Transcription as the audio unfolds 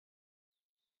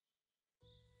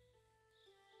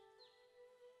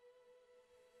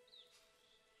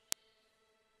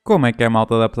Como é que é,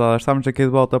 malta da pesada? Estamos aqui de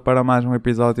volta para mais um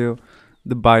episódio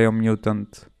de Biomutant.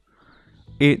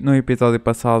 E no episódio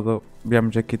passado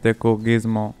viemos aqui ter com o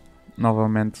Gizmo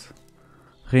novamente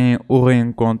o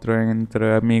reencontro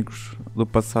entre amigos do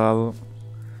passado.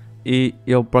 E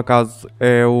ele por acaso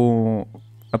é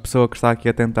a pessoa que está aqui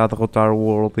a tentar derrotar o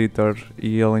World Eater.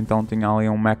 E ele então tinha ali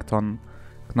um Mecton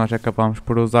que nós acabamos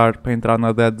por usar para entrar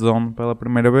na Deadzone pela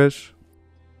primeira vez.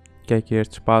 Que é aqui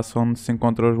este espaço onde se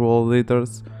encontram os World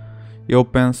Eaters. Eu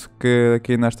penso que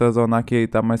aqui nesta zona aqui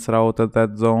também será outra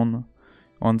Deadzone,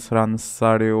 onde será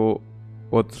necessário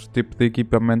outro tipo de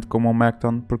equipamento como o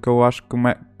Mecton, porque eu acho que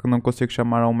não consigo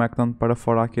chamar o Mecton para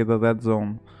fora aqui da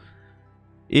Deadzone.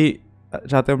 E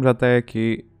já temos até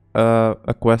aqui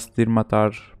a quest de ir matar,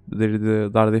 de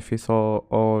dar difícil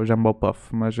ao Jumpo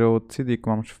Puff, mas eu decidi que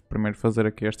vamos primeiro fazer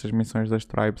aqui estas missões das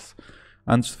tribes.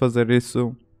 Antes de fazer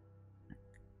isso,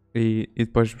 e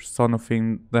depois só no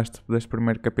fim deste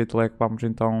primeiro capítulo é que vamos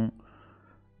então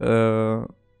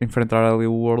enfrentar ali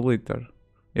o World Eater.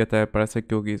 E até aparece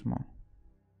aqui o Gizmo.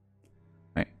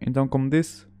 Bem, então como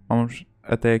disse, vamos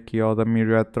até aqui ao da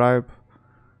Myriad Tribe.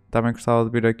 Também gostava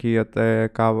de vir aqui até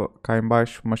cá em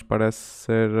baixo, mas parece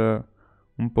ser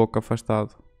um pouco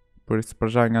afastado. Por isso para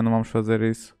já ainda não vamos fazer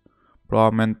isso.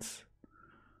 Provavelmente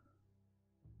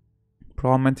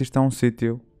isto é um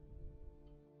sítio.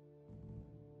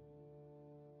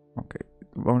 Ok,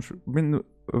 vamos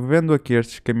vendo aqui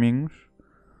estes caminhos.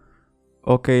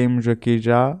 Ok, íamos aqui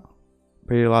já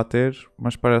para ir lá ter,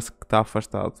 mas parece que está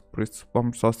afastado. Por isso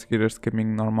vamos só seguir este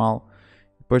caminho normal.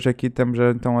 Depois aqui temos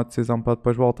então a decisão para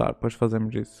depois voltar. Depois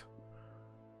fazemos isso.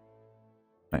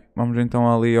 Bem, vamos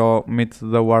então ali ao meet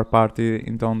da War Party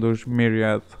então dos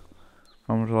Myriad.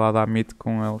 Vamos lá dar meet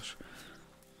com eles.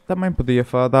 Também podia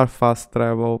dar fast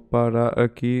travel para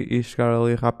aqui e chegar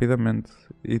ali rapidamente.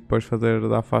 E depois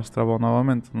dar fast travel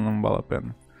novamente. Não vale a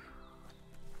pena.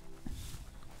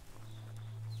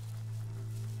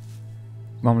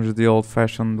 Vamos the old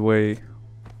fashioned way.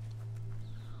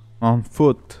 On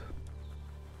foot.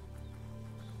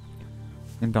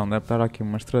 Então deve estar aqui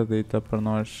uma estradita para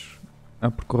nós a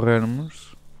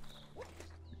percorrermos.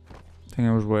 Tem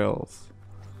os whales.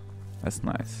 That's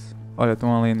nice. Olha,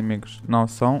 estão ali inimigos. Não,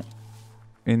 são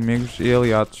inimigos e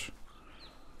aliados.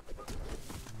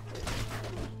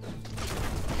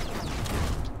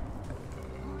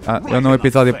 Eu no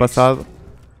episódio passado.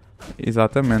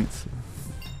 Exatamente.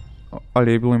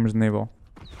 Olha, evoluímos de nível.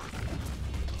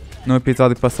 No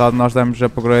episódio passado nós demos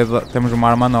upgrade. Temos uma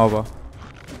arma nova.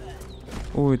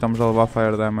 Ui, estamos a levar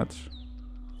fire damage.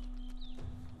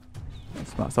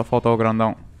 Só falta o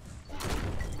grandão.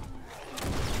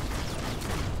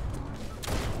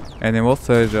 É nível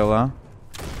 6 lá.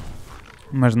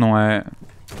 Mas não é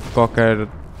qualquer...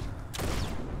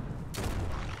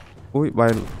 Ui,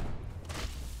 vai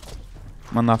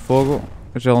mandar fogo.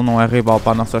 Mas ele não é rival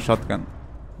para a nossa shotgun.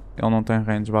 Ele não tem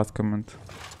range basicamente.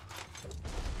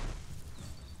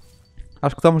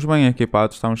 Acho que estamos bem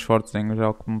equipados, estamos fortezinhos, é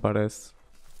o que me parece.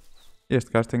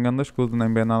 Este gajo tem grande escudo,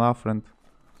 nem vê nada à frente.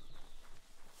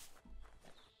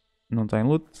 Não tem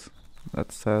loot.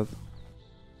 That's sad.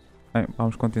 Bem,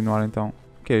 vamos continuar então.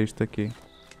 O que é isto aqui?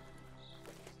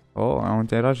 Oh, é um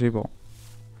interagível.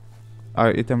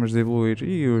 E temos de evoluir.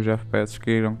 E os FPS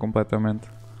caíram completamente.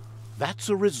 That's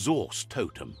a resource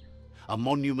totem. A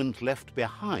monument left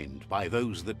behind by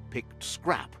those that picked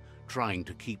scrap, trying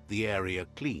to keep the area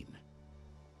clean.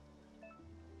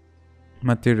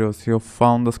 Materials. You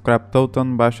found a scrap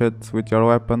totem. Bash it with your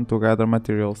weapon to gather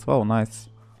materials. Oh, nice.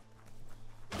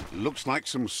 Looks like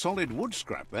some solid wood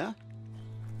scrap there.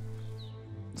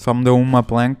 Só me deu uma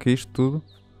plank isto tudo.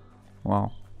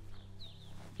 Uau.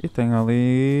 E tem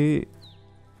ali...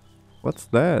 What's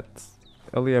that?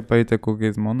 Ali é para ir ter com o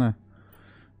Gizmo, não é?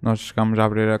 Nós chegamos a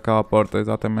abrir aquela porta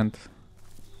exatamente.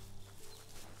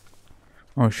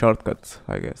 Um shortcut,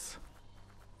 I guess.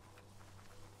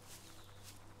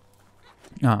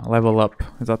 Level up,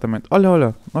 exatamente.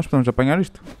 Olha, nós podemos apanhar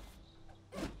isto.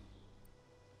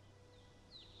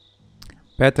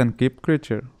 Pet and keep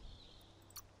creature.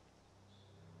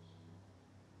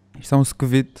 Isto é um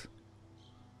squid.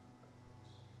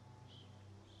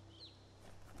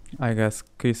 I guess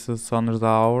que isso só nos dá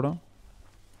aura.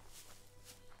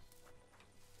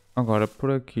 Agora por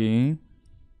aqui.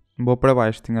 Vou para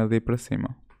baixo, tinha de ir para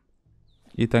cima.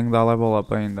 E tenho de dar level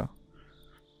up ainda.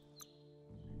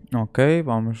 Ok,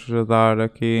 vamos dar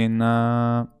aqui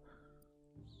na...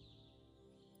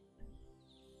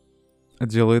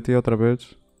 Agility outra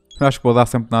vez. Acho que vou dar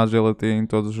sempre na Agility em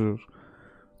todos os...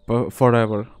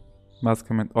 Forever.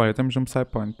 Basicamente. Olha, temos um side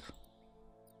point.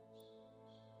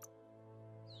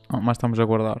 Mas estamos a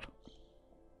guardar.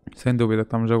 Sem dúvida que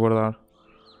estamos a guardar.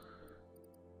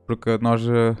 Porque nós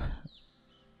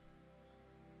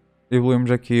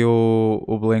evoluímos aqui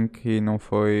o Blink e não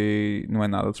é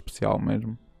nada de especial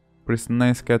mesmo. Por isso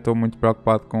nem sequer estou muito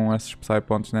preocupado com esses Psy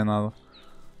pontos nem nada.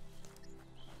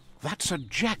 That's a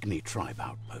Jagni tribe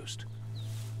outpost.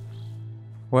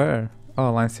 Where?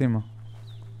 Oh, lá em cima.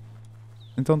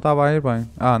 Então estava a ir bem.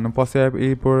 Ah, não posso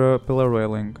ir pela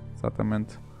railing.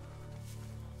 Exatamente.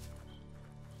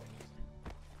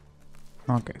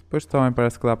 Ok, depois também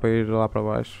parece que dá para ir lá para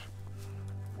baixo.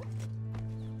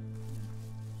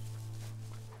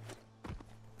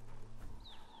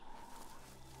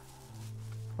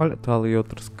 Olha, está ali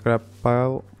outro scrap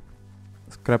pile.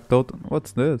 Scrap totem.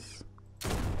 What's this?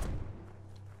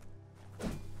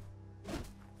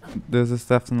 This is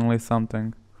definitely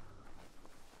something.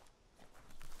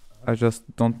 I just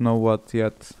don't know what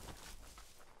yet.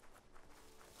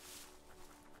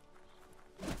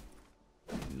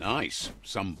 Nice.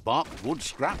 Some barked wood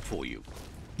scrap for you.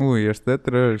 Ui, este é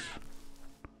 3.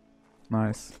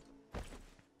 Nice.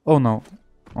 Oh não.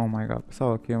 Oh my god,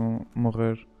 pensava que ia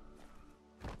morrer.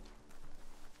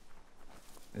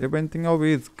 Eu bem tinha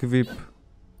ouvido que VIP.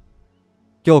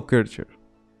 Kill creature.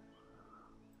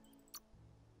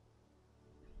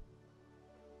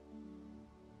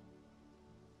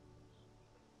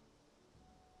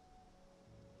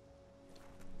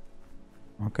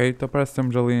 Ok, então parece que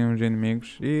temos ali uns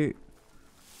inimigos e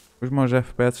os meus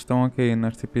FPS estão a cair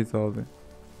neste episódio.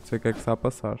 Não sei o que é que está a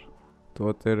passar. Estou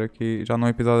a ter aqui, já no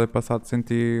episódio passado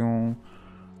senti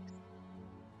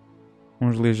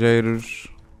uns ligeiros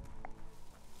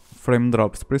frame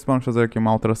drops. Por isso vamos fazer aqui uma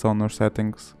alteração nos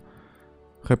settings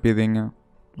rapidinha.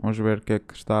 Vamos ver o que é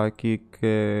que está aqui que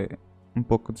é um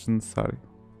pouco desnecessário.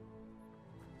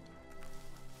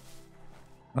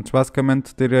 Antes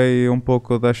basicamente tirei um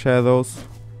pouco das shadows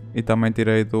e também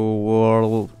tirei do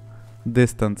world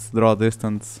distance, draw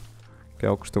distance, que é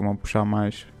o que costumam puxar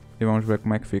mais, e vamos ver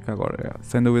como é que fica agora.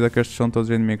 Sem dúvida que estes são todos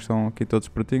os inimigos, são aqui todos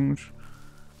pretinhos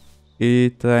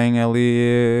e tem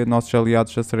ali nossos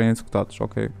aliados a serem executados,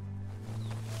 ok.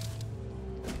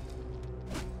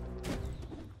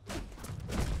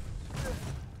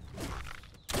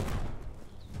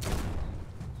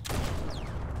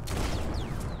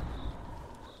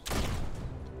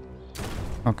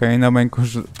 Ok, ainda bem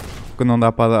que não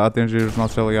dá para atingir os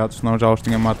nossos aliados, senão já os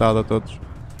tinha matado a todos.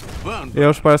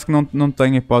 Eles parece que não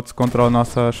têm hipótese contra a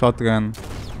nossa shotgun.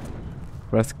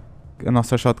 Parece que a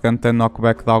nossa shotgun tem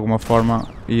knockback de alguma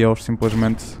forma e eles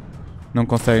simplesmente não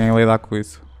conseguem lidar com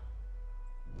isso.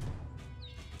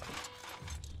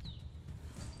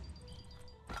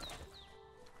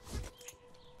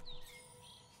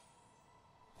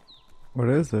 What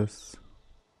is this?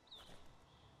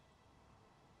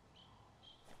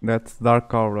 That's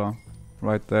dark aura,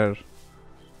 right there.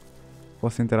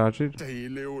 Posso interagir?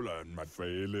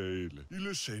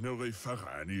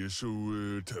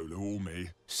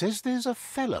 Says there's a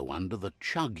fellow under the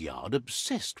chug yard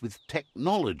obsessed with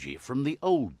technology from the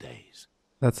old days.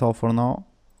 That's all for now.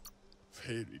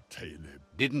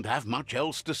 Didn't have much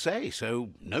else to say,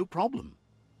 so no problem.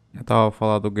 Eu estava a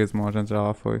falar do Gizmo, a gente já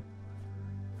lá foi.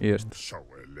 Este.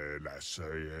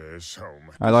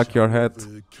 I like your hat.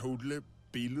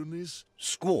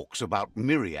 Squawks about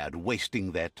Myriad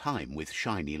wasting their time with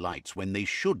shiny lights when they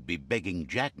should be begging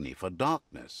Jagni for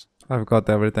darkness. I've got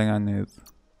everything I need.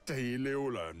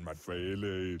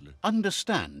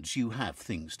 Understands you have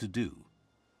things to do.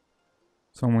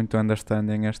 São muito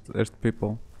understanding este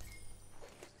people.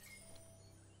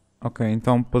 Ok,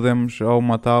 então podemos ou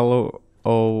matá-lo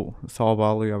ou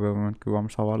salvá-lo, e obviamente que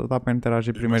vamos salvá-lo. Dá para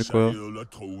interagir primeiro com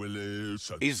ele.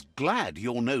 Is glad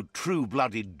you're no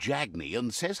true-blooded Jagni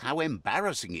and says how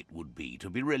embarrassing it would be to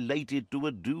be related to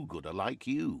a do-gooder like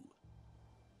you.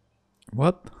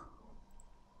 What?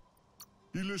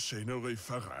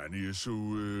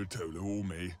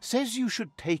 Says you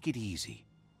should take it easy.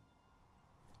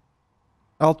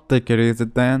 I'll take it easy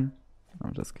then.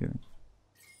 I'm just kidding.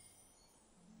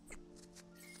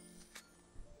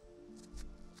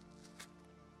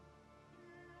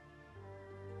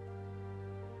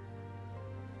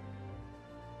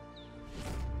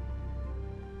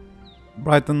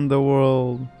 Brighten the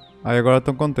world. Ai, agora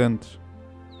estão contentes.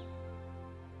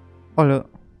 Olha,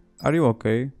 are you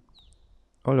okay?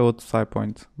 Olha outro side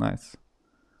point. Nice.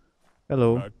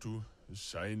 Hello.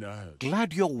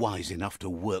 Glad you're wise enough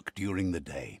to work during the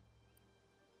day.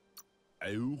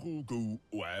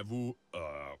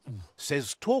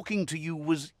 Says talking to you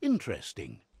was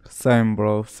interesting. Same,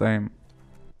 bro, same.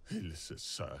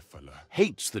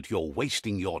 Hates that you're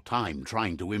wasting your time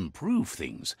trying to improve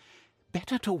things.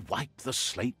 Better to wipe the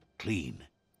slate clean.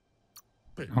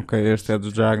 Ok, este é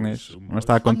dos Jagnis. Mas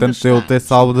está contente de eu ter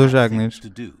salvo dos Jagnis.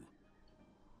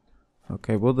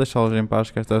 Ok, vou deixá-los em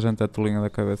paz que esta gente é tolinha da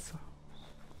cabeça.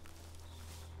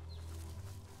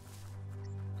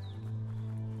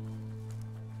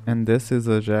 And this is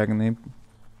a Jagni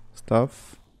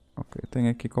stuff. Ok, tenho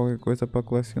aqui qualquer coisa para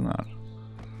colecionar.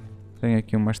 Tenho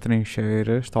aqui umas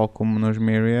trincheiras, tal como nos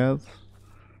Myriad.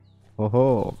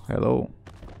 Oh, hello.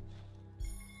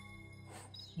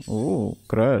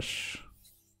 Crush.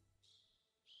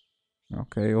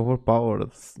 Ok,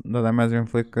 overpowered. The damage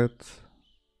inflicted.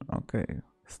 Ok,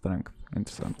 strength,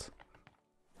 interessante.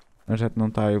 A gente não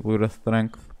está a evoluir a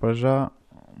strength para já,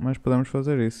 mas podemos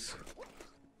fazer isso.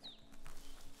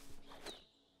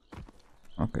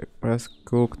 Ok, parece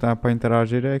que o que está para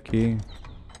interagir é aqui.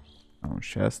 É um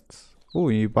chest.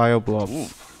 E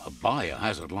Biomutant. A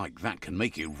biohazard like that can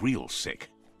make you real sick.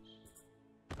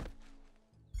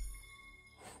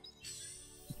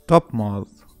 Top mod.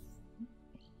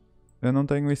 Eu não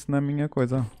tenho isso na minha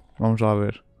coisa. Vamos lá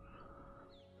ver.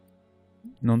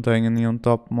 Não tenho nenhum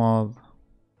top mod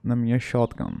na minha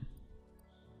shotgun.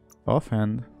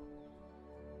 Offhand.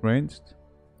 Ranged.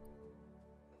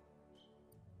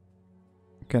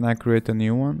 Can I create a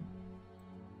new one?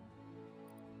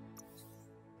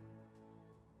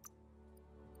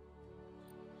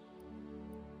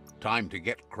 Time to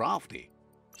get crafty.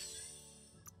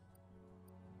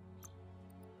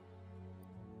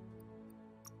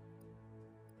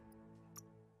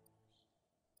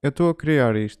 Eu estou a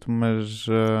criar isto, mas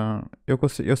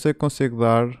eu sei que consigo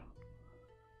dar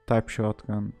type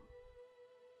shotgun.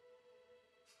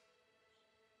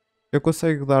 Eu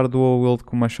consigo dar dual wield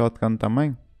com uma shotgun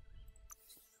também?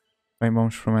 Bem,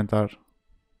 vamos experimentar.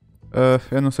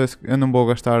 Eu não sei se eu não vou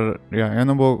gastar. Eu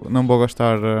não vou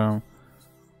gastar.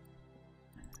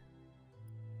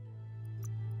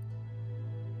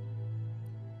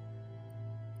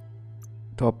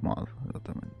 Top mod,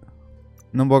 exatamente.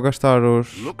 Não vou gastar os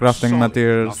crafting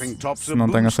materials se não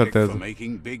tenho a certeza.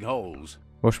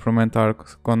 Vou experimentar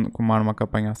com uma arma que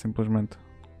apanhar simplesmente.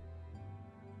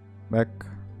 Back.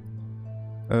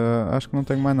 Acho que não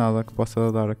tenho mais nada que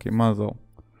possa dar aqui. Muzzle.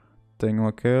 Tenho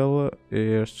aquele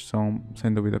e estes são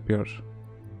sem dúvida piores.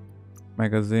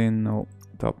 Magazine, no.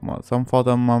 Top mod. Só me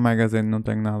falta uma magazine, não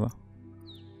tenho nada.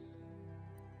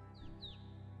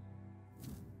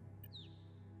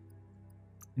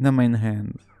 Na main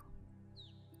hand.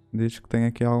 Diz que tem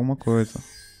aqui alguma coisa.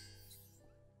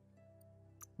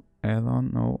 Add-on,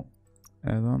 no.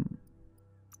 Add-on.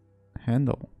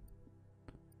 Handle.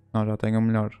 Não, já tenho o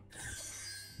melhor.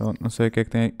 Não sei o que é que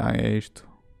tem. É isto.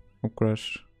 O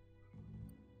crush.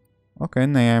 Ok,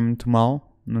 nem é muito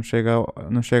mal. Não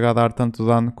chega a dar tanto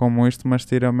dano como isto, mas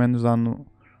tira menos dano.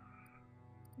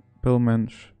 Pelo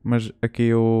menos. Mas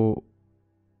aqui o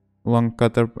Long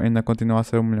Cutter ainda continua a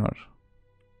ser o melhor.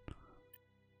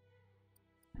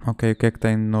 Ok, o que é que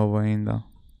tem de novo ainda?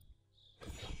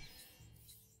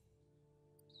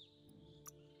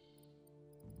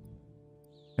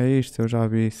 É isto, eu já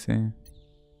vi, sim.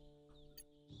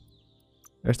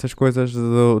 Estas coisas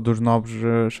dos novos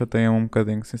chateiam um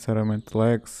bocadinho, sinceramente.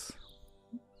 Legs.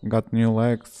 Got new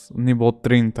legs. Nível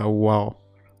 30, uau.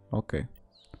 Ok.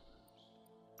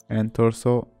 And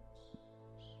torso.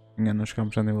 Ainda não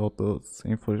chegamos a nível 12,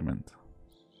 infelizmente.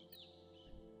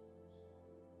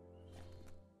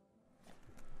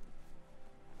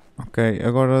 Ok,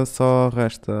 agora só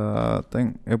resta.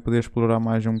 Eu podia explorar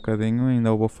mais um bocadinho,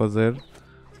 ainda o vou fazer.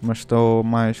 Mas estou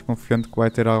mais confiante que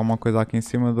vai ter alguma coisa aqui em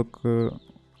cima do que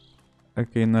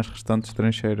aqui nas restantes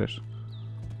trincheiras.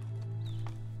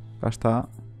 Cá está.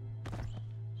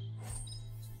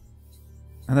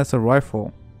 And that's a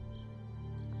rifle.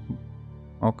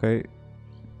 Ok.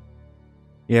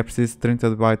 E é preciso 30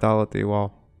 de vitality,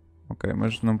 uau. Ok,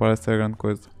 mas não parece ser grande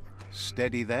coisa.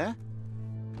 Steady there.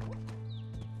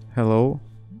 Hello?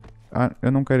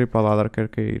 Eu não quero ir para lá, quero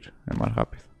cair. É mais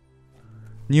rápido.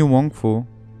 New Wong Fu.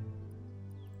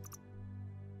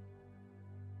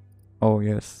 Oh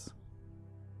yes.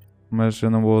 Mas eu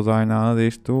não vou usar nada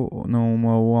disto.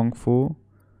 Numa Wong Fu.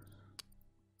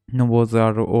 Não vou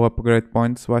usar o upgrade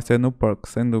points. Vai ser no perk,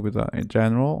 sem dúvida. Em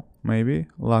general, maybe.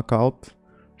 Lockout.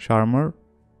 Charmer.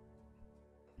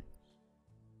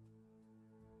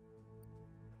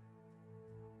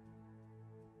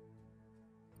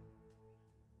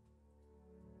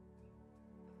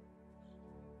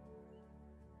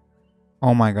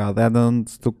 Oh my god,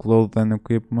 add-ons to clothes and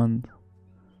equipment.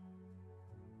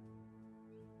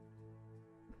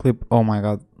 Clip, oh my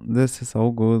god, this is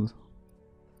so good.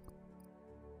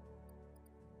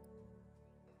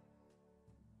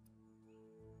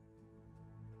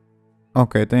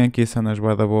 Ok, tem aqui cenas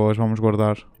bué da boas, vamos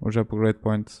guardar os upgrade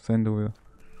points, sem dúvida.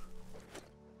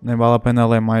 Nem vale a pena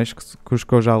ler mais, que os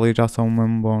que eu já li já são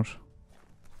mesmo bons.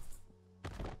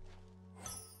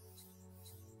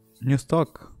 New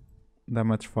stock.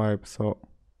 Damage 5, só.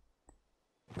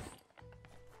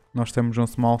 Nós temos um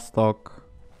small stock.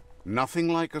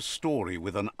 Nothing like a story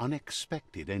with an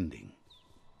unexpected ending.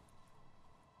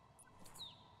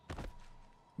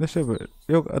 Deixa eu ver.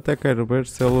 Eu até quero ver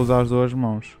se ele usa as duas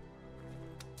mãos.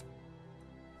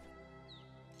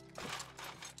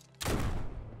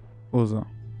 Usa.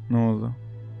 Não usa.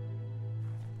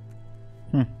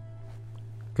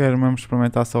 Quero mesmo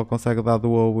experimentar se ele consegue dar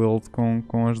dual wield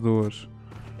com as duas.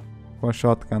 Com a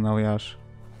shotgun, aliás.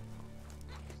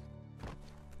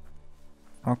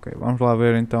 Ok, vamos lá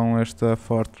ver então esta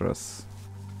fortress.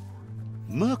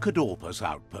 Murkadopus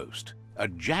Outpost, a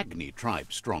Jagni tribe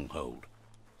stronghold.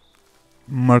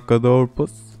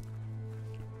 Murkadopus.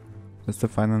 That's the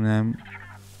final name.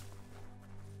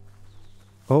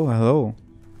 Oh, hello.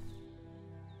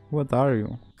 What are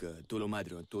you?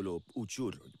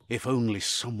 If only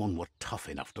someone were tough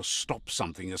enough to stop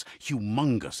something as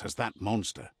humongous as that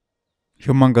monster.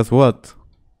 Humongous what?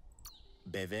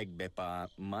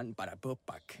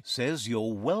 Says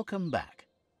you're welcome back.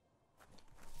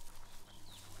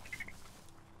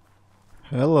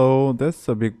 Hello, that's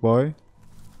a big boy.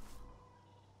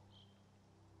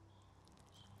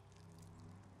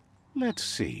 Let's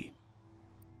see.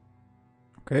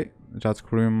 Ok, já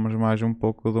descobrimos mais um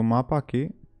pouco do mapa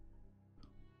aqui.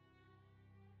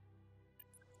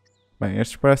 Bem,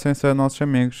 estes parecem ser nossos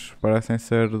amigos, parecem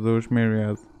ser dos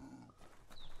Myriad.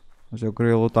 Mas eu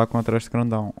queria lutar contra este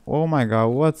grandão. Oh my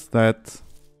god, what's that?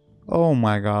 Oh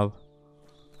my god.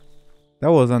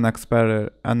 That was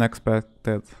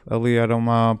unexpected. Ali era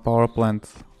uma power plant.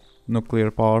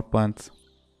 Nuclear power plant.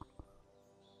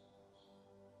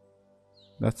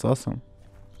 That's awesome.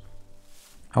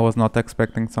 I was not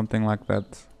expecting something like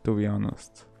that, to be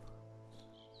honest.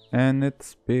 And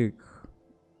it's big.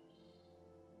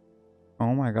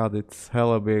 Oh my god, it's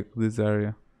hella big, this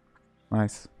area.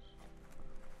 Nice.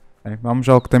 Bem, vamos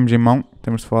ao que temos em mão.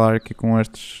 Temos de falar aqui com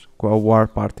estes, com a War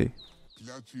Party.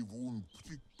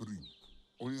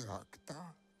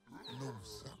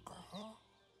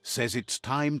 Says it's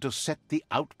time to set the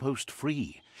outpost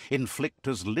free. Inflict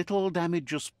as little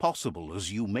damage as possible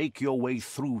as you make your way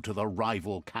through to the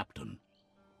rival captain.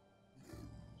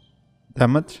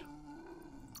 Damage?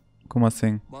 Como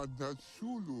assim?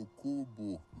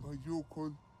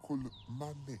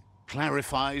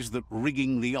 Clarifies that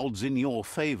rigging the odds in your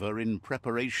favor in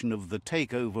preparation of the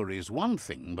takeover is one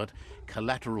thing, but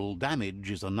collateral damage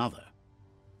is another.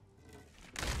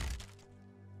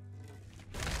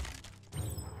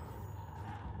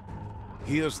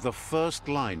 Here's the first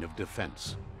line of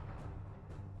defense.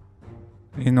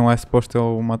 E não é suposto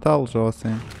eu matá-los ou assim?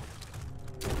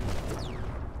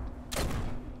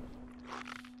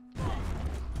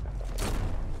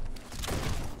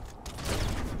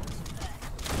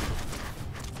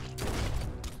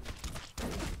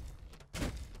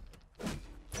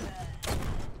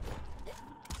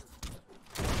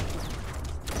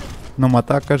 Não me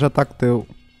atacas, ataque teu.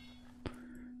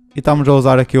 E estamos a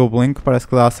usar aqui o blink, parece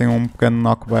que dá assim um pequeno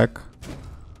knockback.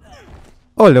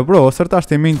 Olha bro,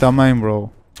 acertaste em mim também bro.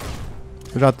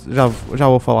 Já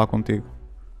vou falar contigo.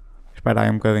 Espera aí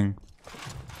um bocadinho.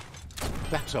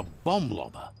 That's a bomb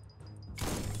lobber.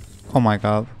 Oh my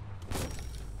god.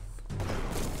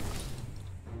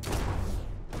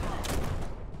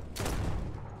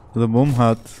 The boom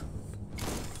hut.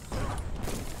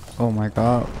 Oh my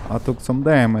god, I took some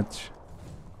damage.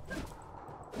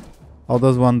 How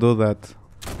does one do that?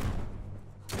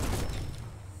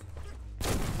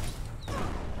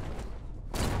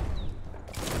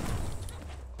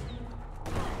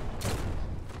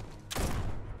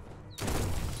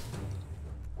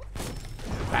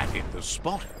 That hit the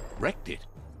spot. Wrecked it.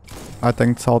 Ah,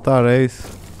 tenho de saltar, é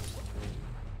isso?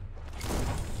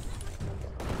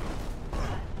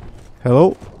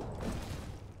 Hello?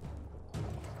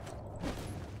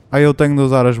 Ah, eu tenho de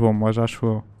usar as bombas, acho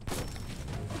eu.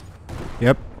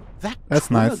 Yep,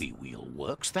 that's nice. That wheel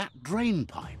works that drain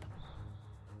pipe.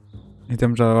 E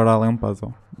temos agora ali um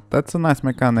puzzle. That's a nice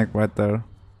mechanic right there.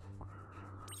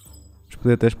 Mas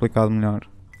podia ter explicado melhor.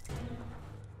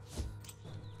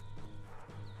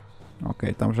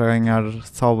 Ok, estamos a ganhar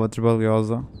salva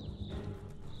desvaliosa.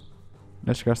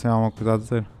 Estes gajos têm alguma coisa a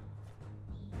dizer?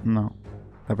 Não.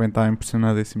 Devem estar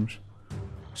impressionadíssimos.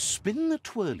 Spin the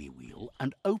twirly wheel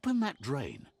and open that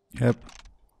drain. Yep.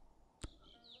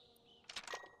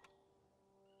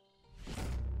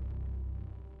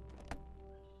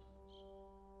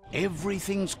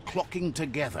 Everything's clocking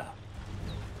together.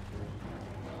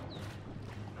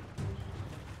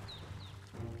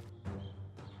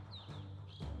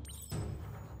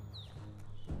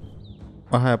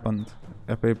 What happened?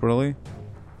 É para ir por ali?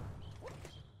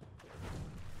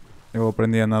 Eu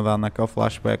aprendi a nadar naquele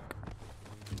flashback.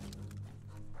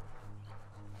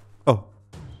 Oh!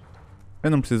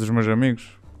 Eu não preciso dos meus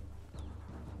amigos.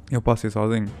 Eu posso ir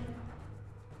sozinho.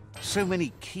 So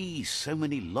many keys, so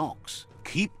many locks.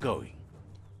 Keep going.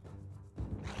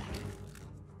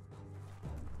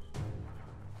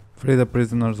 Free the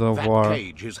prisoners of That war.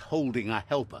 cage is holding a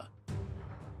helper.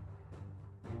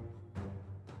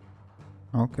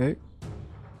 Ok.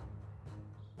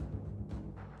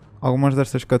 Algumas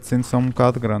destas cutscenes são um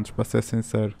bocado grandes, para ser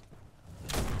sincero.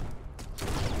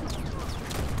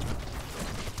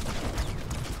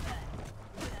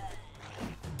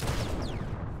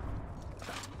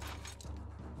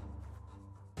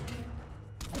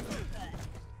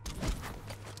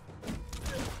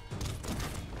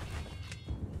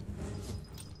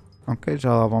 Ok,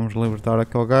 já lá vamos libertar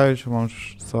aquele gajo,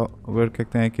 vamos só ver o que é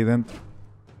que tem aqui dentro.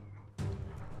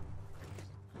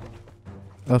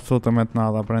 Absolutamente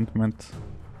nada, aparentemente.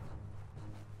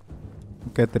 O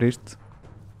que é triste.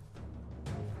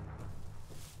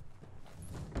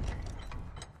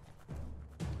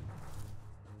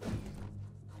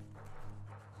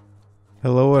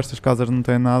 Hello, estas casas não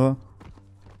têm nada.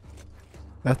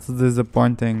 That's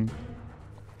disappointing.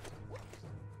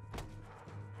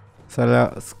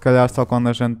 Se calhar só quando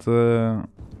a gente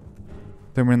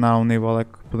terminar um nível é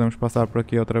que podemos passar por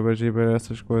aqui outra vez e ver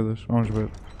essas coisas. Vamos ver.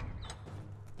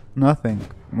 Nothing.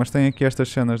 Mas tem aqui estas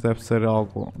cenas, deve ser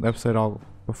algo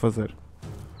para fazer.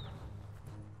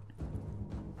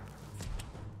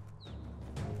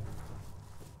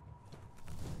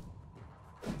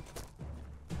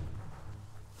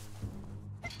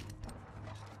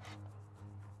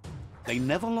 They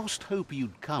never lost hope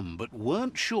you'd come, but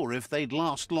weren't sure if they'd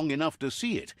last long enough to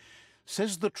see it.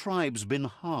 Says the tribe's been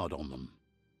hard on them.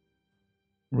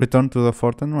 Return to the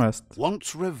fort and rest.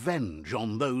 Wants revenge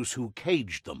on those who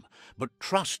caged them, but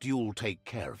trust you'll take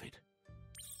care of it.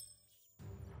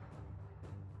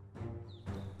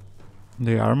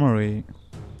 The armory.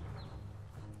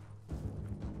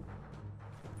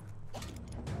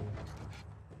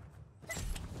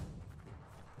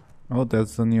 Oh,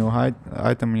 that's a new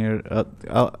item here.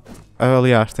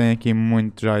 Aliás, tem aqui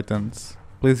muitos items.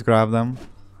 Please grab them.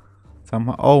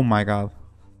 Oh my god.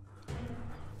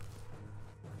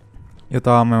 Eu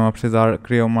estava mesmo a precisar,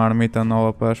 queria uma armita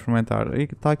nova para experimentar. E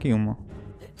está aqui uma.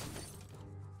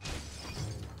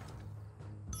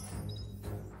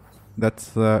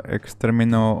 That's the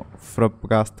Extermino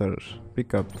Frapgasters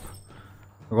Pickup.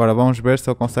 Agora vamos ver se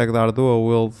ele consegue dar dual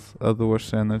wields a duas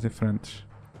cenas diferentes.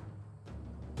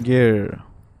 Gear.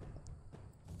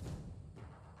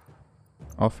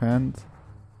 Offhand.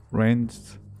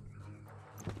 Ranged.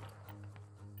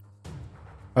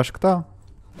 Acho que está.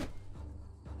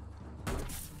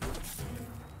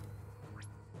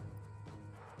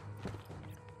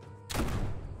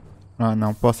 Ah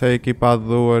não, posso é equipar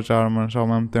duas armas ao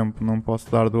mesmo tempo, não posso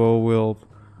dar dual wield.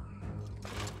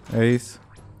 É isso?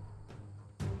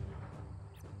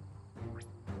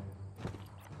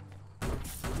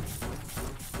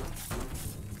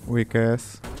 Weak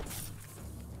ass.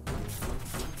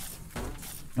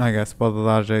 I guess pode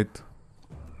dar jeito.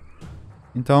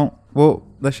 Então,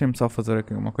 deixem-me só fazer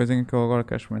aqui uma coisinha que eu agora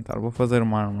quero experimentar. Vou fazer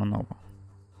uma arma nova.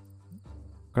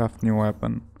 Craft new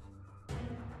weapon.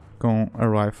 Com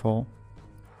a rifle.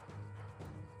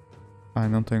 Ai,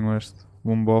 não tenho este.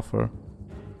 Boom buffer.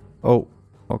 Oh,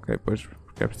 ok, pois,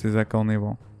 porque é preciso aquele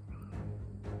nível.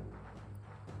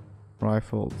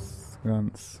 Rifles,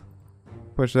 guns.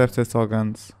 Pois deve ser só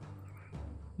guns.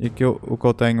 E aqui o que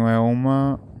eu tenho é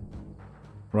uma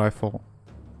rifle.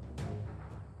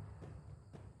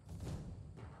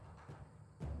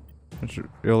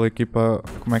 Ele equipa.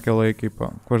 Como é que ele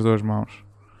equipa? Com as duas mãos.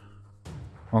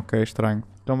 Ok, estranho.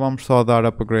 Então vamos só dar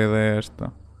upgrade a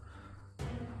esta.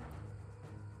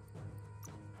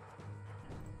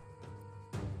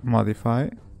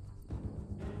 Modify.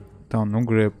 Então no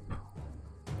grip.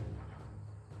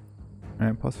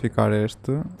 Posso ficar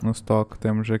este. No stock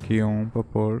temos aqui um para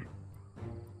pôr.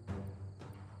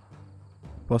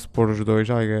 Posso pôr os dois,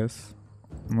 I guess.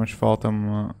 Mas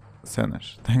falta-me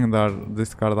cenas. Tenho de dar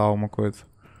discardar alguma coisa.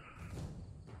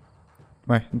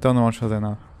 Bem, então não vamos fazer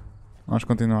nada. Vamos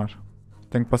continuar.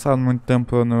 Tenho passado muito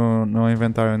tempo no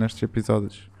inventário nestes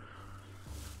episódios.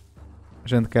 A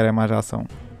gente quer é mais ação.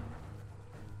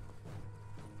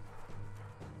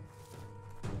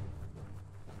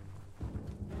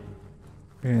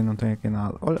 E não tem aqui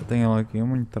nada. Olha, tem ele aqui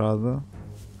uma entrada.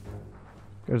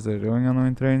 Quer dizer, eu ainda não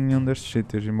entrei em nenhum destes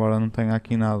sítios, embora não tenha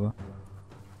aqui nada.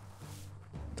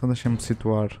 Então deixa-me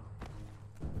situar.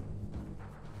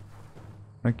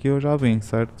 Aqui eu já vim,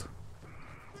 certo?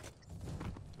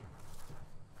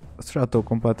 Se já estou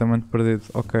completamente perdido.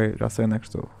 Ok, já sei onde é que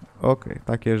estou. Ok,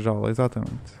 está aqui a jaula,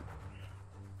 exatamente.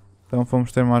 Então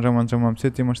fomos ter mais ou menos o mesmo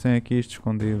sítio, mas tem aqui isto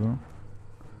escondido.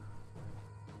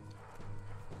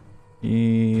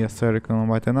 E é sério que não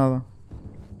vai ter nada.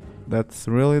 That's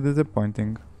really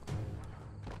disappointing.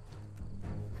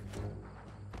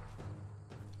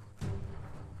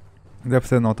 Deve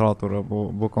ser noutra altura,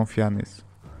 vou confiar nisso.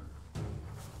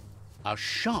 A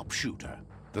sharpshooter.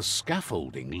 The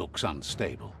scaffolding looks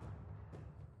unstable.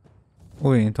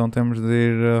 Ui, então temos de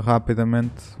ir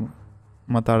rapidamente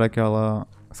matar aquela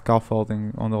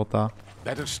scaffolding onde ele está.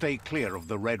 Better stay clear of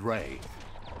the red ray.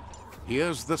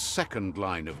 Here's the second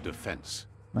line of defense.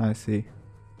 I see.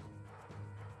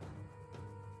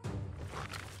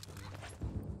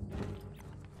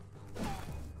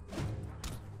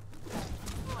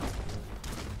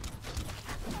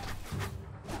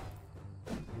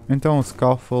 Então o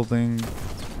scaffolding.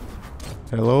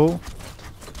 Hello?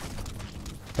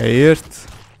 É este?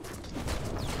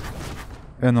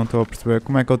 Eu não estou a perceber.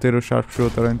 Como é que eu tiro o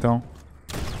sharpshooter então?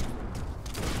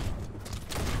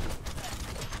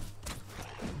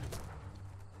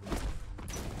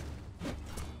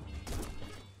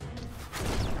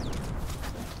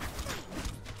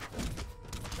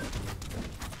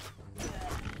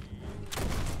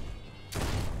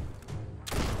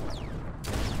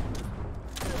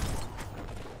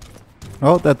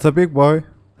 Oh, that's a big boy.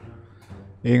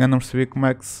 E ainda não percebi como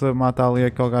é que se mata ali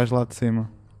aquele gajo lá de cima.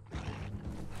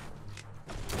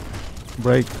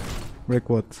 Break.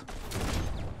 Break what?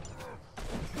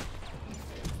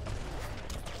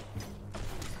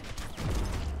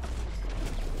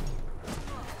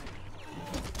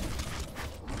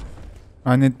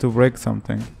 I need to break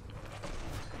something.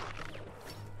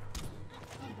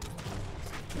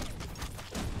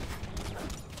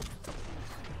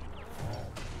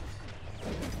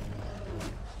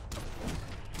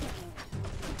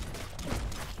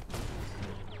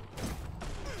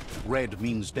 Red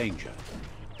means danger.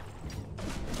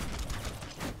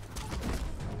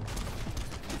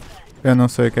 Eu não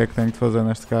sei o que é que tenho de fazer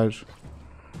neste gajo.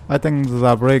 Ai, tenho de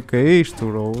dar break a isto,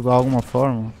 bro, de alguma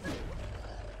forma.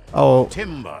 Oh,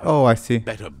 Timber. oh, I see.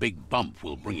 Bet a big bump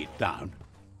will bring it down.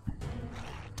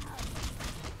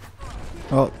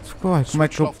 Oh, como é que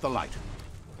Switch eu... off the light.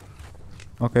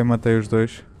 Ok, matei os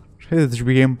dois. Eu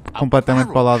desviei-me completamente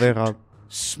para o lado errado.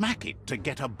 Smack it to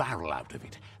get a barrel out of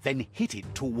it, then hit it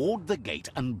toward the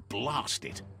gate and blast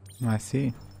it. I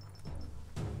see.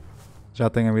 Já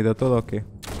tenho a vida toda, ok.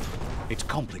 It's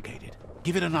complicated.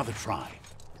 Give it another try.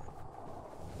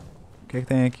 O que é que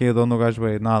tem aqui de onde o gajo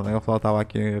veio? Nada, ele só estava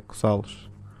aqui a coçá-los.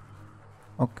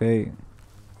 Ok.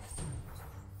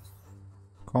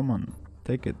 Come on,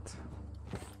 take it.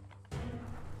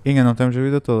 Ainda não temos a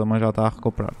vida toda, mas já está a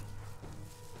recuperar.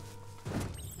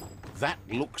 That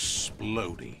looks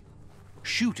splody.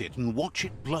 Shoot it and watch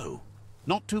it blow.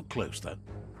 Not too close, though.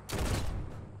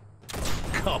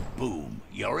 Kaboom!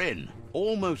 You're in.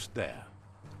 Almost there.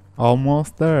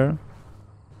 Almost there.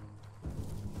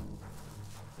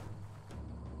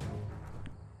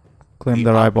 Claim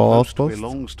the rival outpost.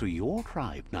 Belongs to your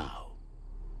tribe now.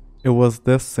 It was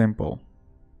this simple.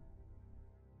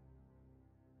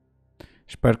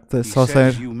 Espero que só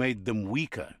seja. You made them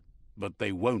weaker, but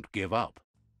they won't give up.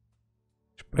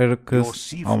 Espero que. Your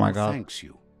Oh my Sifu god. thanks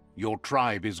you. Your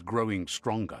tribe is growing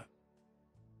stronger.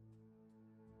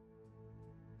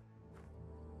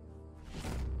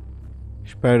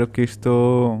 Espero que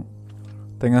isto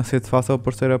tenha sido fácil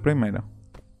por ser a primeira.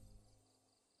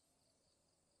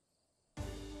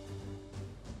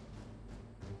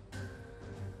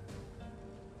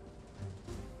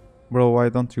 Bro, why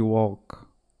don't you walk?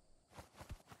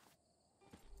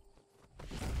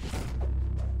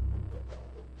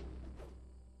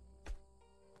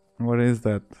 What is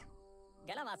that?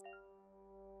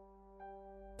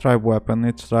 Tribe weapon.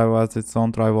 Each tribe has its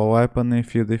own tribal weapon.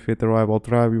 If you defeat a rival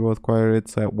tribe, you acquire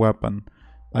its weapon.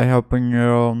 By helping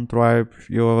your own tribe,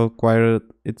 you have acquired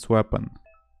its weapon.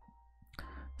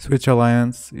 Switch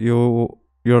alliance.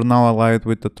 You're now allied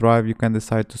with the tribe. You can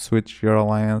decide to switch your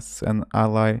alliance and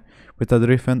ally with a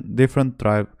different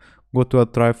tribe. Go to a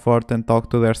tribe fort and talk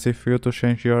to their Sifu to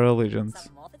change your allegiance.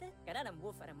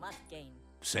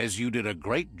 Says you did a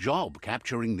great job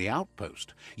capturing the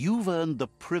outpost. You've earned the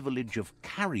privilege of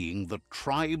carrying the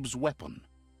tribe's weapon.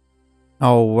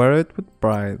 I'll wear it with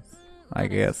pride, I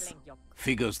guess.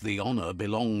 Figures the honor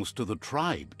belongs to the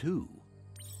tribe, too.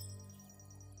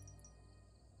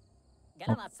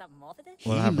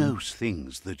 He knows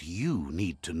things that you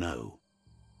need to know.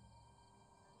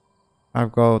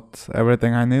 I've got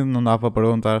everything I need, não dá para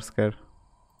perguntar sequer.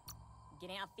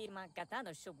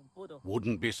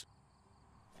 Wouldn't be...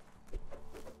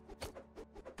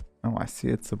 Oh, I see,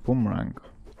 it's a boomerang.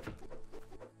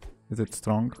 Is it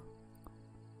strong?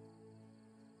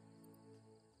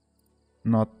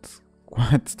 Not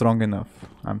quite strong enough,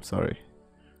 I'm sorry.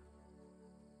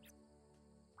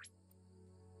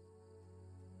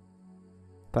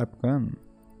 Type gun.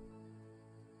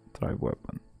 Tribe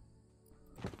weapon.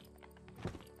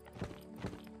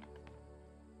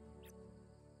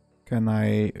 Can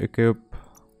I equip?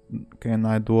 Can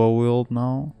I dual wield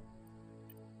now?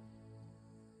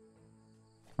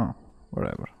 Oh,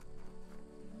 whatever.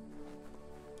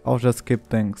 I'll just skip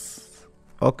things.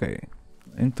 Ok,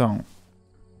 então.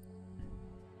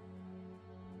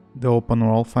 The open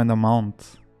world, find a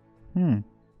mount.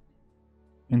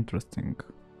 Interesting.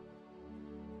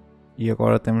 E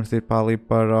agora temos de ir para ali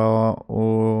para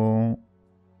o...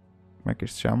 Como é que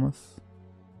isto chama-se?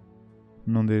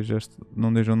 Não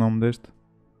diz o nome deste.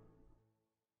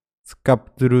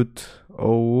 Skapdrut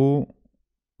ou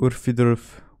o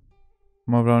Urfidruf.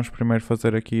 Mas vamos primeiro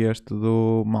fazer aqui este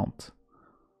do Mount.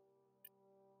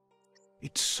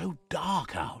 It's so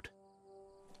dark out.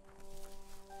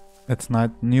 It's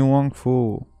night. New Wong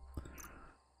Fu.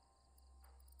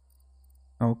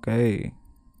 Ok.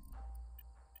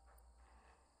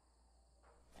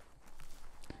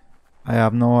 I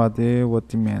have no idea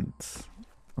what he meant.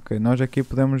 Ok, nós aqui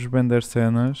podemos vender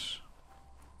cenas.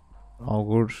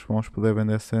 Alguns vamos poder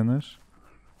vender cenas.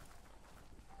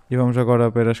 E vamos agora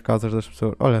ver as casas das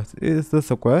pessoas. Olha, is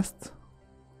this a quest?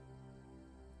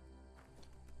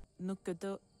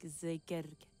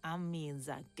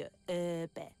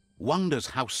 Wonders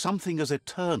how something as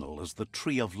eternal as the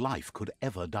Tree of Life could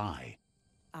ever die.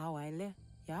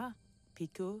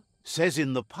 Says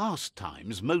in the past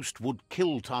times most would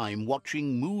kill time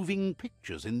watching moving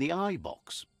pictures in the eye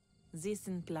box.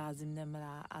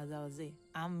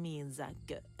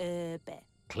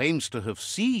 Claims to have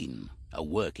seen a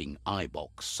working eye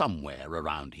box somewhere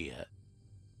around here.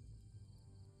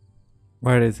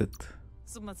 Where is it?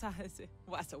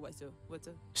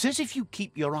 Says if you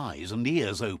keep your eyes and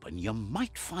ears open, you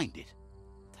might find it.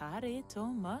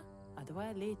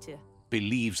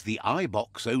 Believes the eye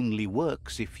box only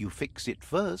works if you fix it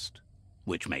first,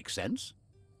 which makes sense.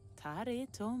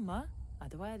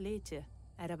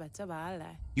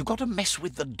 You got to mess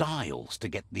with the dials to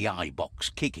get the eye box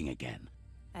kicking again.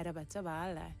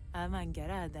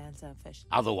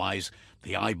 Otherwise,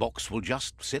 the eye box will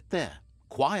just sit there,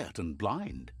 quiet and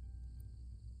blind.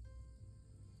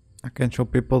 I can show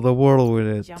people the world with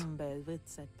it.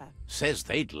 Says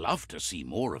they'd love to see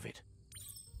more of it.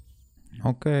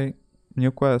 Ok,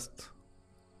 new quest.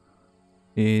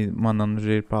 E manda-nos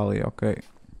ir para ali, ok.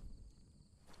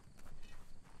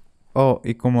 Oh,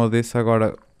 e como eu disse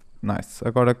agora... Nice,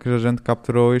 agora que a gente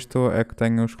capturou isto é que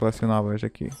tem os colecionáveis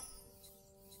aqui.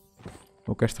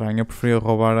 O que é estranho, eu preferia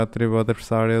roubar a tribo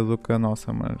adversária do que a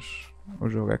nossa, mas o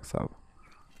jogo é que sabe.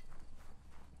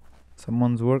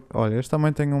 Someone's work... Olha, este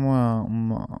também tem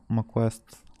uma quest.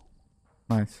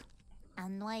 Nice.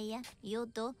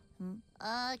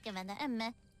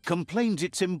 Complains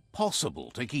it's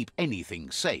impossible to keep anything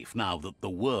safe now that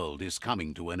the world is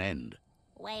coming to an end.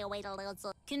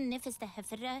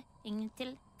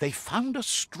 They found a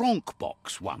stronk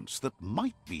box once that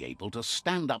might be able to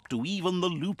stand up to even the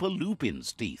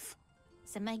Lupin's teeth.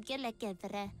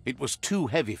 It was too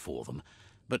heavy for them,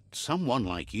 but someone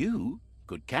like you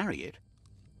could carry it.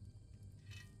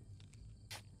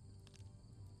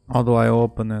 How do I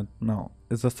open it? No.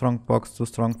 Is the strong box too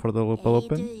strong for the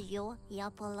Lupin?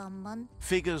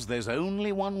 Figures there's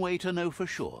only one way to know for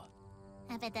sure.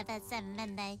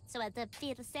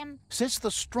 Says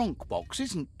the stronk box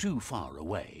isn't too far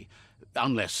away,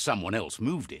 unless someone else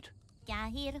moved it.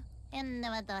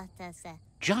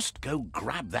 Just go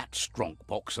grab that stronk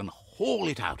box and haul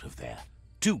it out of there.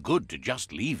 Too good to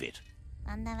just leave it.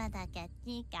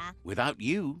 Without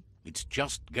you, it's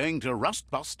just going to rust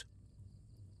bust.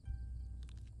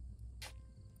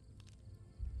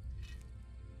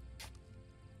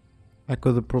 I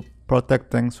could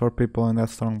protect things for people in that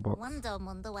strong box.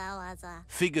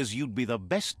 Figures you'd be the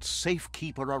best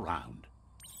safekeeper around.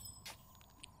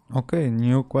 Ok,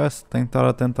 new quest. Tem que estar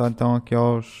atento então aqui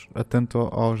atento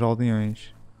aos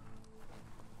aldeões.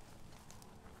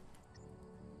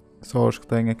 Só os que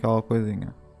têm aquela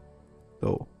coisinha.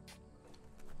 So.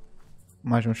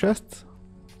 Mais um chest?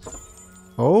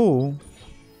 Oh!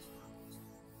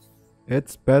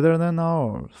 It's better than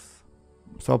ours.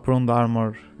 Só por um de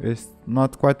armor. It's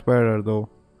not quite better though.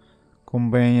 Como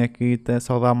bem aqui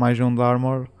só dá mais um de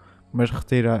armor, mas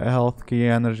retira a health, key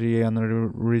energy e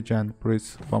energy regen. Por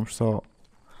isso vamos só...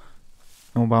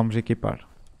 não vamos equipar.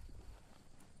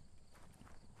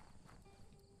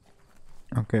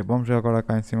 Ok, vamos agora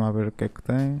cá em cima a ver o que é que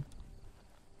tem.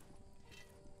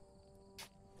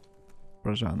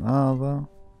 Para já nada.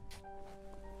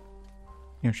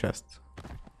 E um chest.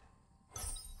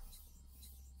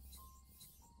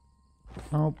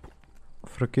 Nope.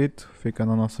 Fraquito, fica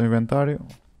no nosso inventário.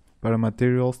 Para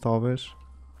materials talvez.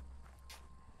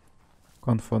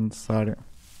 Quando for necessário.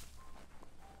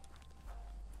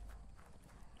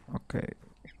 Ok.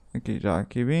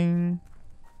 Aqui vim.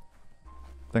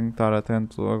 Tenho que estar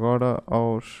atento agora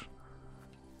aos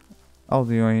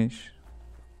aldeões.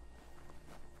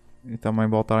 E também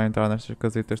voltar a entrar nestas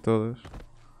casitas todas.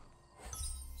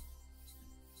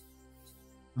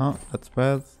 Oh, that's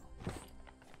bad.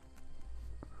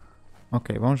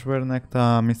 Ok, vamos ver onde é que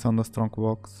está a missão da Strong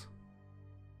Box.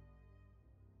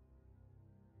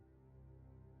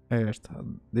 É esta.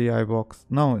 The eye box.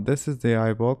 No, this is the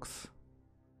eye box.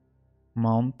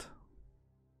 Mount.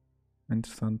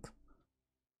 Interessante.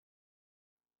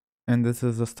 And this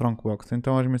is a strong box.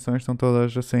 Então as missões estão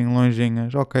todas assim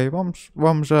longinhas. Ok, vamos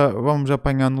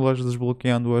apanhando-las,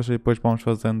 desbloqueando-as e depois vamos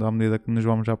fazendo à medida que nos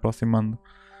vamos aproximando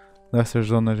dessas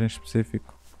zonas em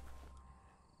específico.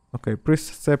 Ok, por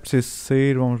isso se é preciso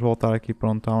sair, vamos voltar aqui para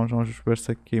onde estamos. Vamos ver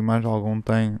se aqui mais algum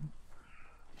tem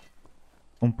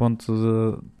um ponto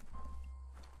de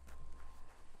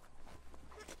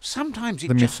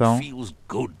missão.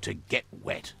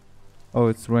 Oh,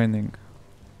 it's raining.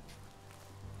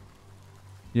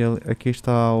 E aqui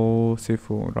está o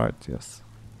Sifu, right, yes.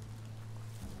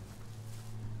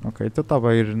 Ok, então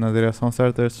estava a ir na direção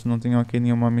certa, estes não tinham aqui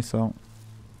nenhuma missão.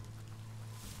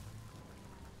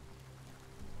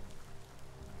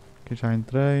 Aqui já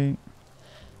entrei.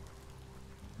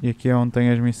 E aqui é onde tem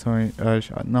as missões,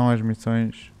 não as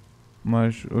missões,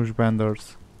 mas os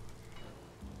vendors.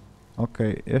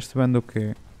 Ok, este vende o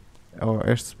quê? Oh,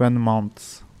 este vende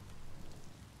mounts.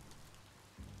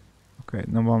 Ok,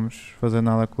 não vamos fazer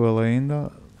nada com ele ainda.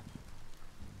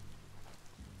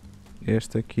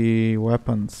 Este aqui,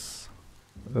 weapons,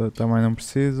 também não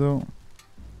preciso.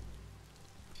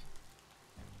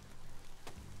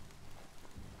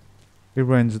 E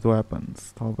ranged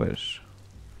weapons, talvez.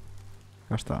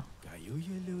 Cá está.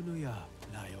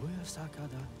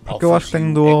 Porque eu acho que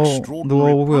tenho dual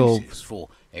wield.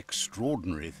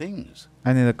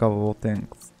 I need a couple of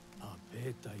things.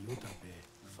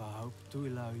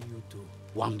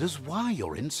 Wonders why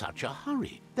you're in such a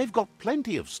hurry. They've got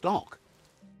plenty of stock.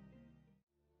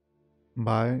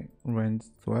 Buy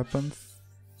ranged weapons.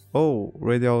 Oh,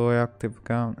 radioactive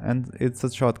gun. And it's a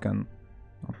shotgun.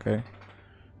 Ok.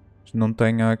 Não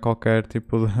tenho qualquer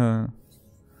tipo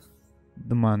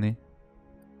de money.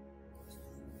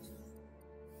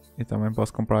 E também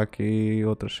posso comprar aqui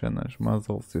outras cenas,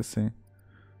 muzzles e assim.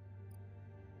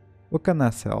 What can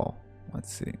I sell?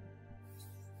 Let's see.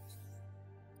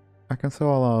 I can sell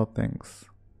a lot of things.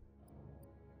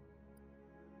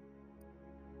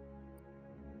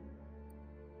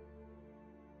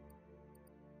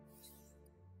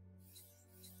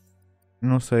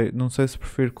 Não sei se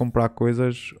prefiro comprar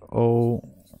coisas ou...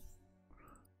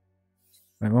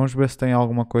 Bem, vamos ver se tem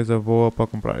alguma coisa boa para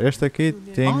comprar. Este aqui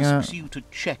tinha...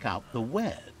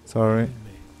 Sorry.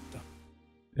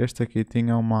 Este aqui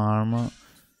tinha uma arma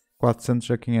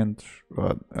 400 a 500.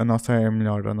 A nossa é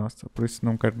melhor, a nossa. Por isso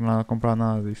não quero nada, comprar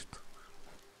nada disto.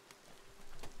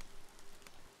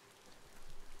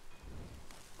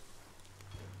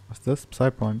 What's this? Psy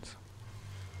point.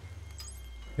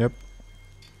 Yep.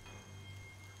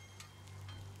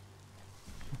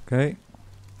 Okay.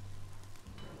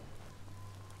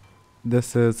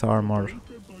 This is armor.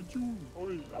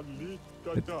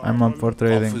 I'm up for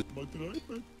trading.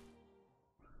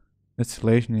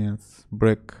 Miscellaneous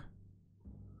brick.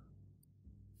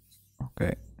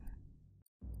 Ok.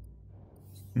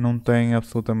 Não tem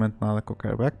absolutamente nada que eu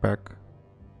quero. Backpack.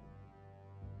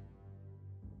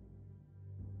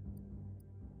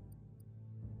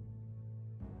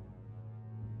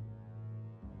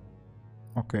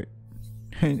 Ok.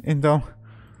 Então,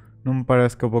 não me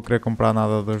parece que eu vou querer comprar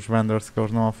nada dos vendors, que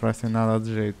eles não oferecem nada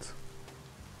de jeito.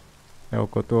 É o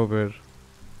que eu estou a ver.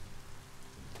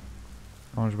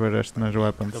 Vamos ver este nas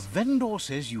weapons.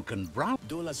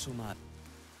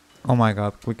 Oh my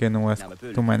god, cliquei no S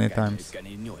too many times.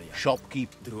 Tenho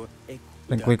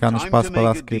que clicar no espaço para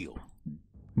dar skip.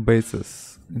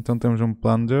 Bases. Então temos um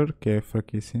plunger, que é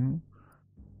fraquíssimo.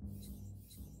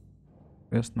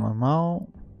 Este não é mau.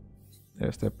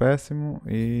 Este é péssimo.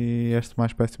 E este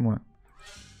mais péssimo é.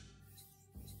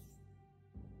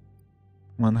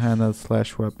 One-handed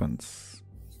slash weapons.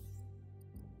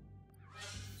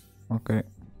 Ok.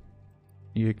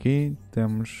 E aqui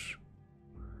temos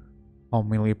all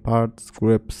melee parts,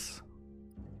 grips,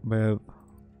 bad,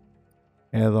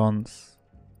 add-ons.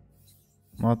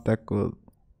 Not that good.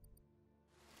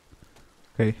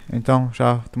 Ok, então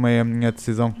já tomei a minha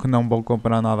decisão que não vou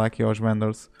comprar nada aqui aos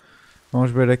vendors. Vamos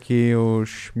ver aqui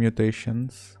os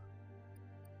mutations.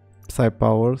 Psy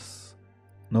powers.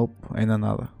 Nope, ainda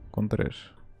nada. Com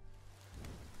 3.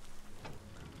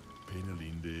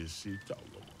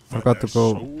 Forgot to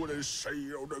go.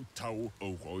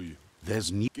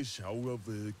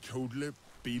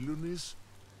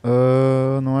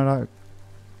 Não era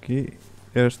aqui.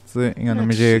 Este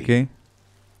engano-me aqui.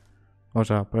 Ou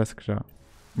já, parece que já.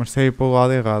 Mas saí para o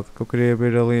lado errado, que eu queria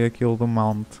ver ali aquilo do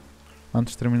mount.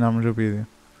 Antes de terminarmos o vídeo.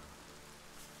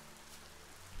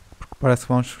 Porque parece que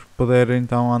vamos poder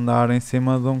então andar em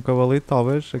cima de um cavalito,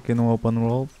 talvez, aqui no open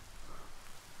world.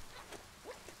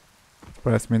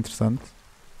 Parece-me interessante.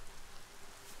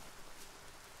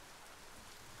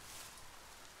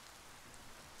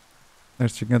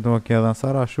 Estes chicos estão aqui a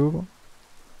dançar à chuva.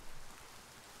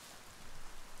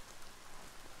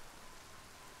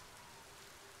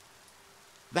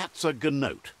 That's a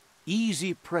gnote.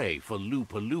 Easy prey for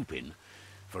Lupin.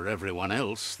 For everyone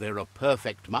else, they're a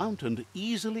perfect mount and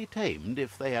easily tamed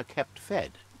if they are kept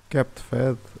fed. Kept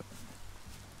fed.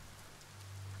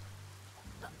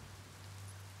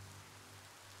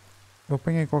 Eu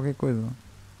apanhei qualquer coisa.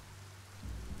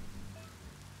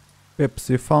 Pips.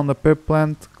 You found a pip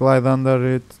plant, glide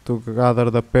under it to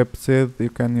gather the pip seed. You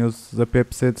can use the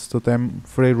pip seeds to tame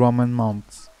free Roman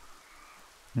mounts.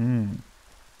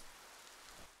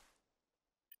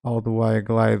 How do I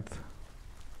glide?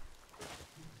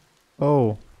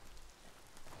 Oh.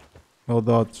 Oh,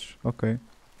 dodge. Ok.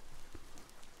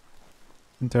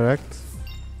 Interact.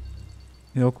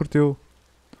 E ele curtiu.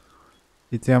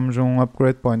 E temos um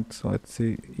upgrade point. Let's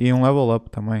see. E um level up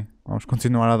também. Vamos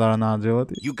continuar a dar na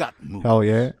agility. Hell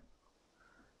yeah.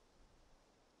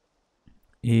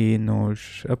 E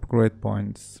nos upgrade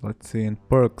points. Let's see. In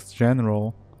perks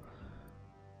general.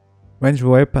 Range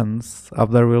weapons.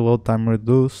 Have their reload time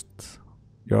reduced.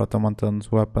 Your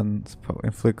automaton's weapons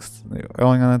inflicts. Eu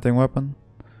ainda não tenho weapon.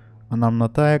 Unarmed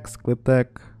attacks. Clip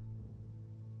tech.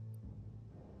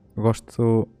 Eu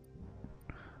gosto.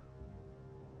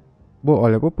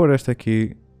 Olha, vou pôr este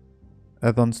aqui.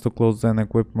 Add-ons to clothes and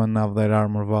equipment have their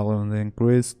armor value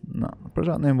increased. Não, para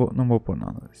já não vou pôr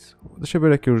nada disso. Deixa eu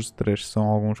ver aqui os 3, são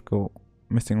alguns que eu...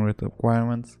 Missing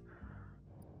requirements.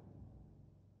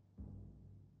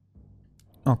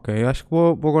 Ok, acho que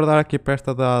vou guardar aqui para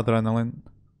esta da Adrenaline.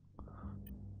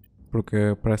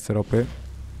 Porque parece ser OP.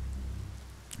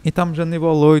 E estamos a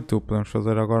nível 8. Podemos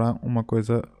fazer agora uma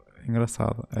coisa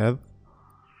engraçada. Add.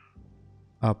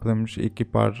 Podemos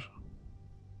equipar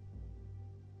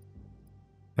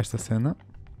esta cena.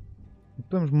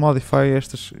 Podemos modify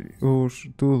estes,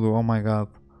 tudo. Oh my god.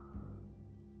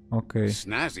 Ok.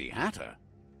 Snazzy hatter.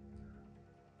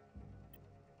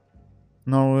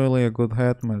 Not really a good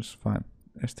hat, mas fine.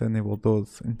 Este é nível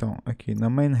 12. Então aqui na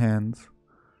main hand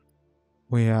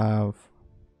we have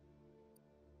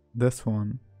this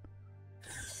one.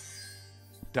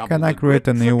 Can I create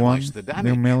a new one?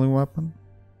 New melee weapon?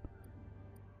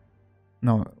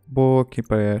 Não, vou aqui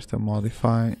para esta.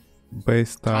 Modify.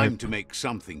 Base type.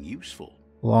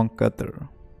 Long cutter.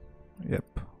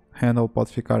 Yep. Handle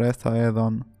pode ficar esta.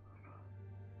 Add-on.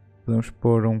 Podemos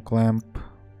pôr um clamp.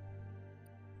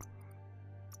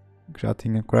 Que já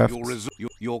tinha craft.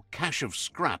 Your cache of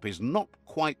scrap is not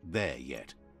quite there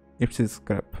yet. E preciso de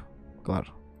scrap.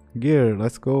 Claro. Gear.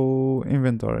 Let's go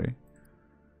inventory.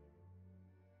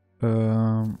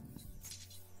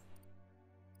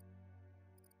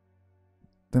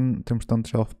 Temos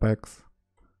tantos health packs.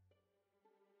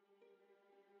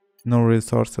 No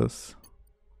resources.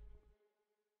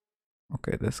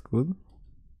 Okay, that's good.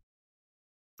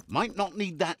 Might not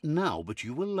need that now, but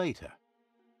you will later.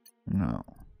 Não.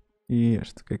 E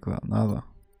este, o que é que dá? Nada.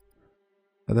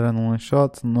 Adrenaline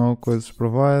shot, no coisas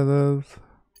provided.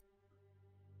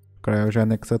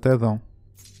 Cryogenics até dão.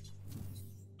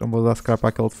 Então vou dar scrap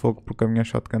àquele de fogo porque a minha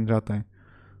shotgun já tem.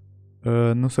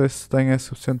 Não sei se tem é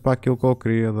suficiente para aquilo que eu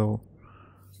queria, though.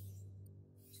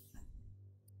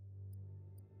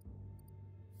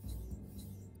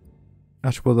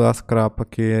 Acho que vou dar scrap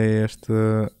aqui a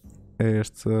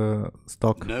este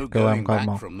stock, porque ele é um bocado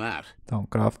mau. Então,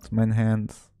 craft, main hand,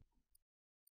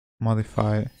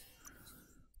 modify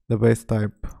the base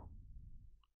type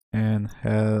and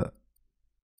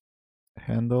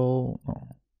Handle.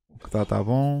 Não. O que está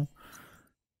bom.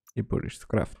 E por isto,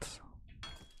 craft.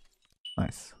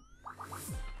 Nice.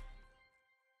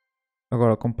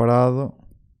 Agora comparado.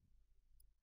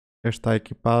 Este está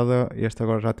equipado. Este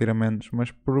agora já tira menos.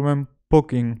 Mas por mesmo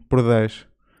pouquinho. Por 10.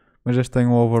 Mas este tem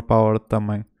um overpowered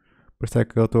também. Por isso é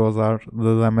que eu estou a usar.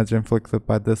 The damage inflicted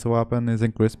by this weapon is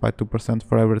increased by 2%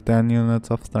 for every 10 units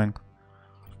of strength.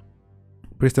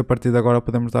 Por isso a partir de agora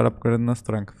podemos dar upgrade na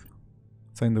strength.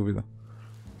 Sem dúvida.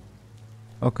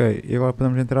 Ok, e agora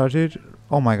podemos interagir.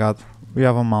 Oh my god, we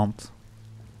have a mount.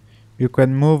 You can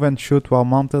move and shoot while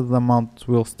mounted. The mount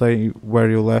will stay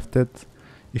where you left it.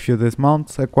 If you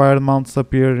dismount, acquired mounts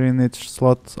appear in each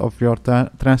slot of your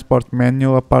transport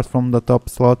menu apart from the top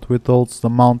slot which holds the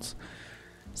mounts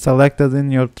selected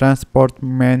in your transport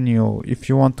menu. If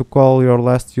you want to call your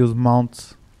last used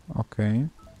mount. Ok.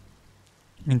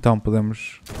 Então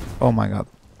podemos... Oh my god.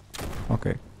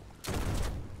 Ok.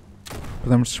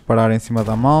 Podemos disparar em cima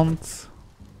da mount.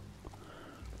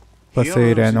 Para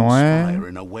sair é não é.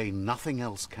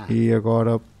 E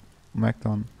agora... Como é que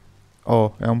estão?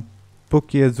 Oh, é um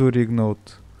Puki Azure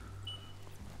Ignite.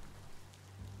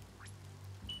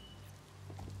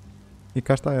 E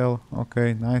cá está ela.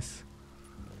 Ok, nice.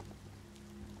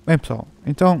 Bem pessoal,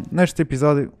 então neste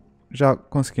episódio já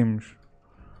conseguimos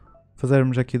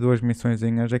fazermos aqui duas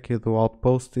missõezinhas aqui do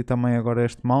Outpost e também agora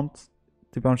este mount.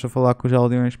 Tivemos a falar com os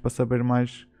aldeões para saber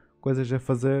mais coisas a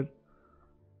fazer.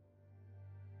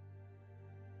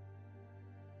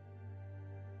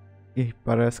 E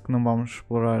parece que não vamos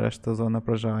explorar esta zona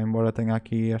para já, embora tenha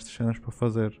aqui estas cenas para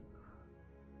fazer.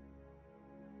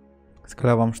 Se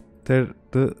calhar vamos ter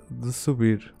de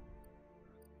subir.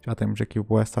 Já temos aqui o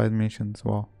West Side Missions,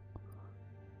 uau.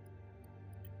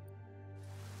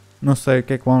 Não sei o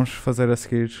que é que vamos fazer a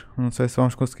seguir. Não sei se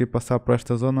vamos conseguir passar por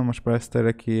esta zona, mas parece ter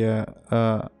aqui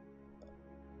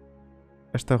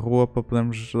esta rua para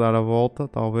podermos dar a volta,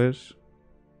 talvez.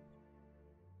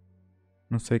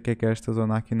 Não sei o que é esta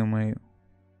zona aqui no meio.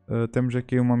 Temos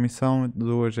aqui uma missão,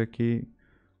 duas aqui.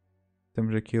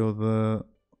 Temos aqui o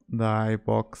da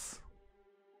iBox.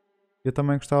 Eu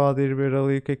também gostava de ir ver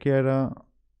ali o que era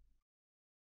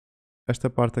esta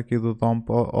parte aqui do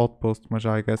Jumpo Outpost, mas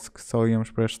já I guess que só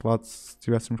íamos para este lado se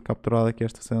tivéssemos capturado aqui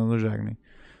esta cena do Jagni.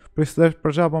 Por isso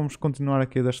para já vamos continuar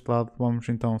aqui deste lado, vamos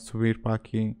então subir para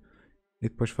aqui e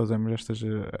depois fazemos estas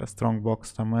a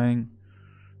Strongbox também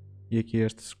e aqui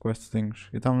estes questzinhos.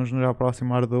 E estamos já a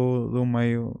aproximar do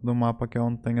meio do mapa que é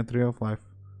onde tem a Tree of Life.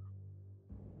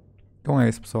 Então é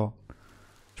isso pessoal.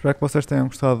 Espero que vocês tenham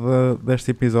gostado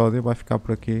deste episódio, vai ficar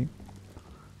por aqui.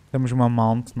 Temos uma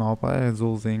mount nova, é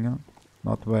azulzinha.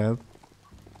 Not bad.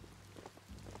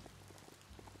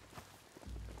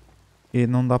 E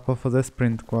não dá para fazer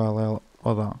sprint com ela,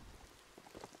 ou dá?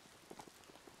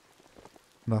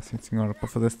 Dá sim senhora, para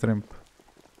fazer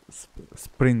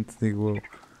sprint digo eu.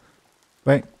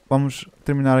 Bem, vamos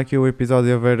terminar aqui o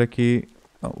episódio a ver aqui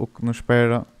o que nos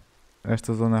espera.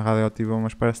 Esta zona radioativa,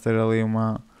 mas parece ter ali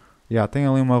uma... tem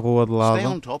ali uma rua de lado.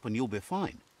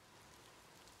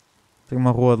 Tem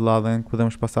uma rua de lado em que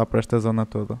podemos passar por esta zona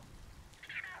toda.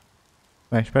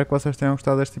 Bem, espero que vocês tenham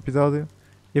gostado deste episódio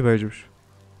e vejo-vos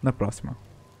na próxima.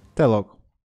 Até logo!